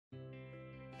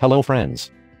Hello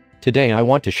friends. Today I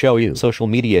want to show you social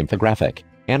media infographic,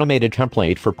 animated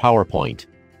template for PowerPoint.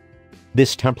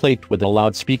 This template with a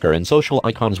loudspeaker and social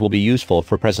icons will be useful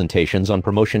for presentations on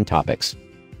promotion topics.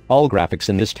 All graphics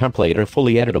in this template are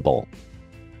fully editable.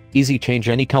 Easy change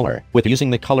any color with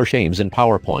using the color schemes in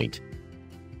PowerPoint.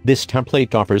 This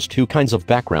template offers two kinds of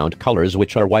background colors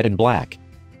which are white and black.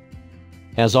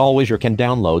 As always, you can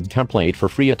download the template for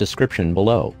free at description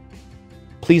below.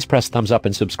 Please press thumbs up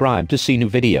and subscribe to see new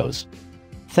videos.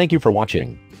 Thank you for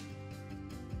watching.